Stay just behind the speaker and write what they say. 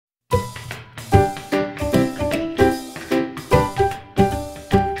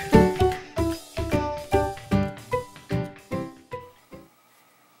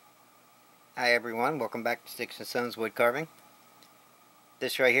everyone, welcome back to Sticks and Stones Woodcarving.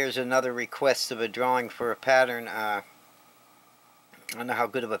 This right here is another request of a drawing for a pattern. I don't know how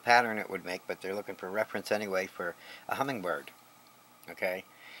good of a pattern it would make, but they're looking for reference anyway for a hummingbird. Okay,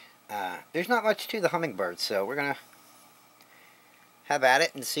 there's not much to the hummingbird, so we're gonna have at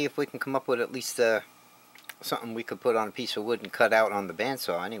it and see if we can come up with at least something we could put on a piece of wood and cut out on the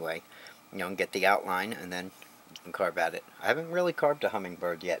bandsaw anyway, you know, and get the outline, and then you can carve at it. I haven't really carved a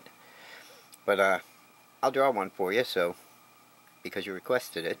hummingbird yet, but I'll draw one for you, so because you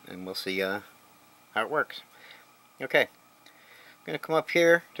requested it, and we'll see how it works. Okay, I'm going to come up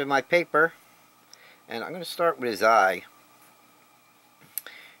here to my paper, and I'm going to start with his eye,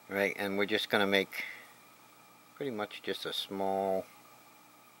 right, and we're just going to make pretty much just a small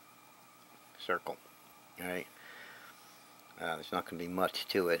circle, alright. There's not going to be much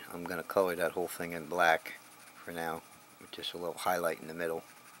to it. I'm going to color that whole thing in black for now, with just a little highlight in the middle.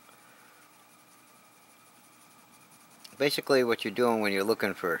 Basically what you're doing when you're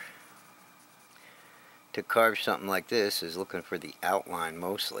looking to carve something like this is looking for the outline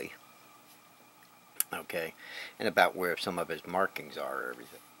mostly, okay, and about where some of his markings are or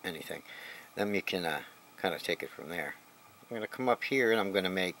anything. Then you can kind of take it from there. I'm going to come up here and I'm going to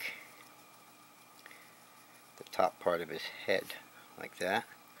make the top part of his head like that.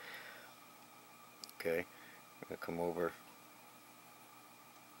 Okay, I'm going to come over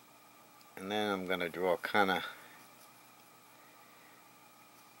and then I'm going to draw kind of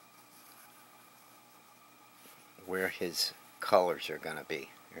where his colors are going to be.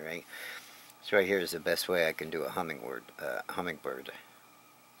 Alright, this right here is the best way I can do a hummingbird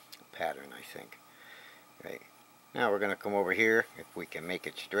pattern, I think. Right, now we're going to come over here, if we can make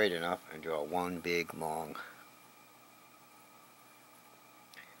it straight enough, and draw one big long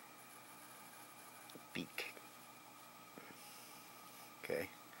beak. Okay,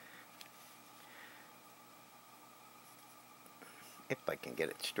 if I can get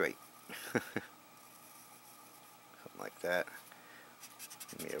it straight. Like that.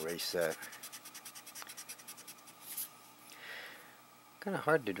 Let me erase that. Kind of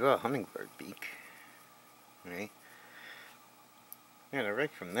hard to draw a hummingbird beak, right? And right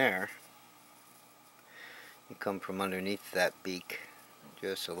from there, you come from underneath that beak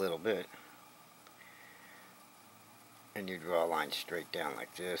just a little bit, and you draw a line straight down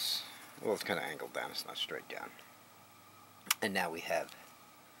like this. Well, it's kind of angled down, it's not straight down. And now we have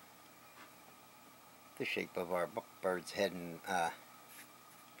the shape of our bird's head and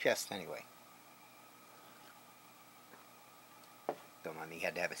chest anyway. Don't mind me,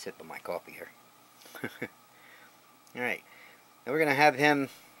 had to have a sip of my coffee here. Alright, now we're going to have him,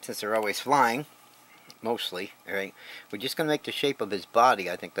 since they're always flying, mostly, alright, we're just going to make the shape of his body.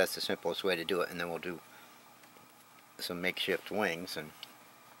 I think that's the simplest way to do it, and then we'll do some makeshift wings, and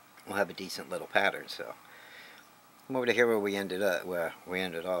we'll have a decent little pattern. So, come over to here where we ended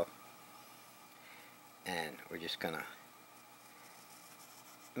off. And we're just gonna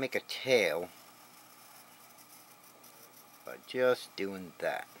make a tail by just doing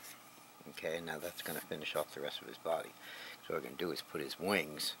that. Okay, now that's gonna finish off the rest of his body. So what we're gonna do is put his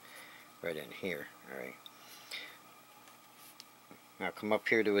wings right in here. Alright, now come up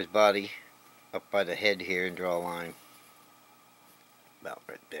here to his body, up by the head here, and draw a line about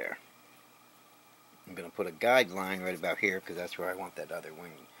right there. I'm gonna put a guide line right about here because that's where I want that other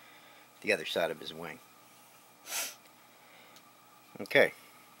wing, the other side of his wing. Okay,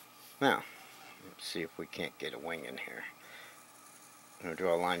 now let's see if we can't get a wing in here. I'm going to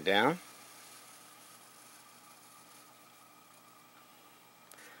draw a line down.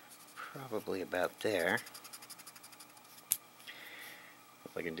 Probably about there.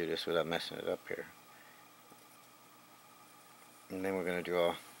 Hope I can do this without messing it up here. And then we're going to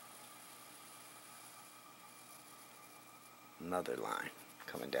draw another line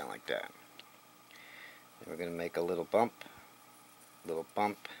coming down like that. And we're going to make a little bump, little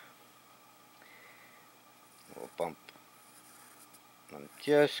bump, little bump. I'm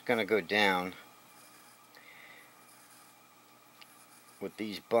just going to go down with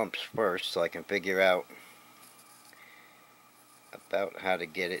these bumps first so I can figure out about how to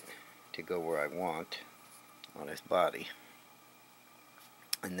get it to go where I want on his body.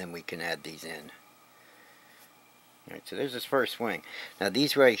 And then we can add these in. Alright, so there's his first wing. Now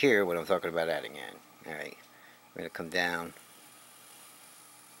these right here, what I'm talking about adding in. Alright, we're going to come down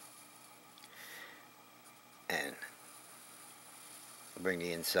and bring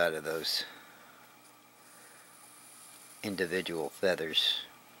the inside of those individual feathers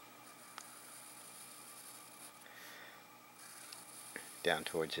down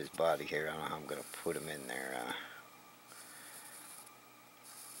towards his body here. I don't know how I'm going to put them in there.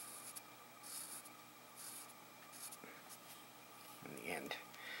 end.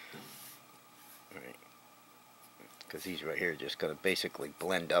 Right. Because these right here are just going to basically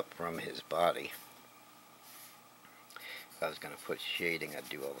blend up from his body. If I was going to put shading, I'd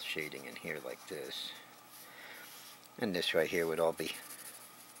do all the shading in here like this. And this right here would all be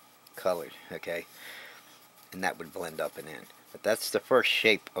colored, okay? And that would blend up and in. But that's the first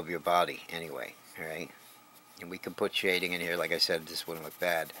shape of your body anyway, alright? And we can put shading in here. Like I said, this wouldn't look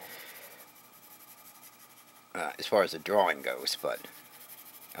bad as far as the drawing goes, but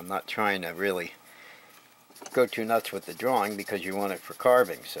I'm not trying to really go too nuts with the drawing because you want it for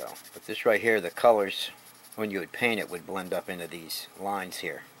carving. So, but this right here, the colors, when you would paint it, would blend up into these lines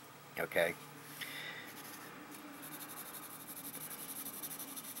here, okay?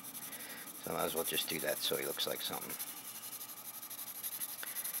 So I might as well just do that so he looks like something.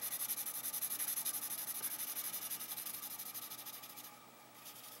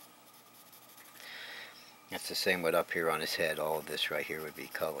 That's the same with up here on his head. All of this right here would be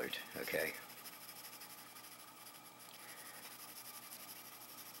colored, okay?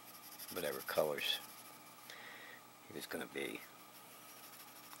 Whatever colors he was going to be.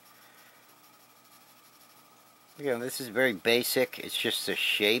 Again, this is very basic. It's just a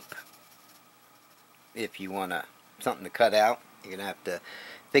shape. If you want something to cut out, you're going to have to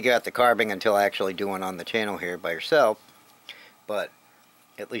figure out the carving until I actually do one on the channel here by yourself. But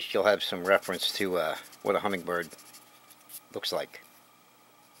at least you'll have some reference to what a hummingbird looks like.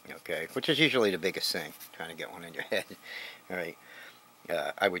 Okay, which is usually the biggest thing, trying to get one in your head. Alright,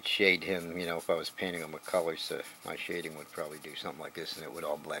 I would shade him, you know, if I was painting him with colors, my shading would probably do something like this and it would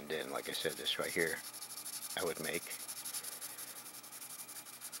all blend in. Like I said, this right here I would make.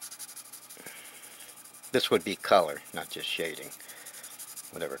 This would be color, not just shading.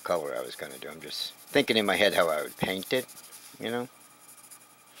 Whatever color I was going to do. I'm just thinking in my head how I would paint it, you know.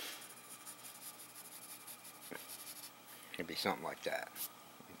 It'd be something like that.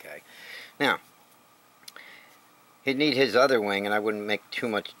 Okay. Now, he'd need his other wing, and I wouldn't make too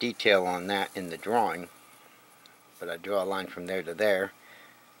much detail on that in the drawing. But I'd draw a line from there to there.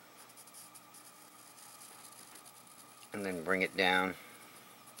 And then bring it down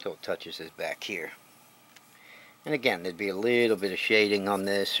until it touches his back here. And again, there'd be a little bit of shading on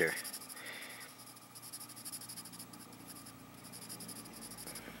this, or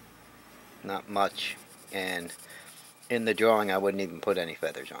not much. And in the drawing, I wouldn't even put any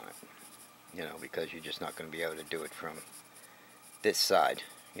feathers on it, you know, because you're just not going to be able to do it from this side,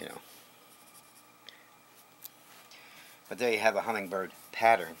 you know. But there you have a hummingbird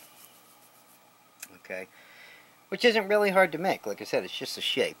pattern, okay, which isn't really hard to make. Like I said, it's just a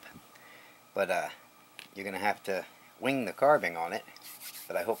shape, but you're going to have to wing the carving on it.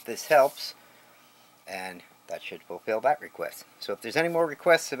 But I hope this helps, and that should fulfill that request. So if there's any more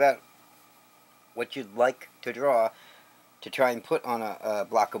requests about what you'd like to draw to try and put on a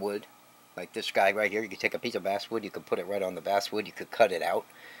block of wood, like this guy right here, you could take a piece of basswood, you could put it right on the basswood, you could cut it out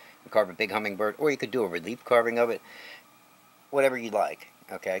and carve a big hummingbird, or you could do a relief carving of it, whatever you like,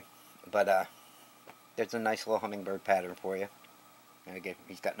 okay? But there's a nice little hummingbird pattern for you. And again,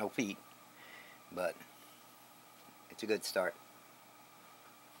 he's got no feet, but it's a good start.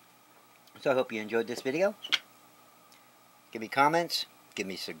 So I hope you enjoyed this video. Give me comments, give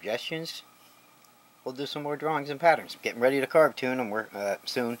me suggestions. We'll do some more drawings and patterns. Getting ready to carve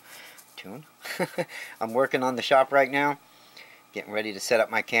soon. I'm working on the shop right now. Getting ready to set up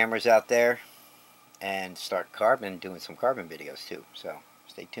my cameras out there and start carving, doing some carving videos too. So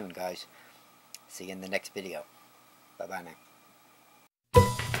stay tuned, guys. See you in the next video. Bye-bye now.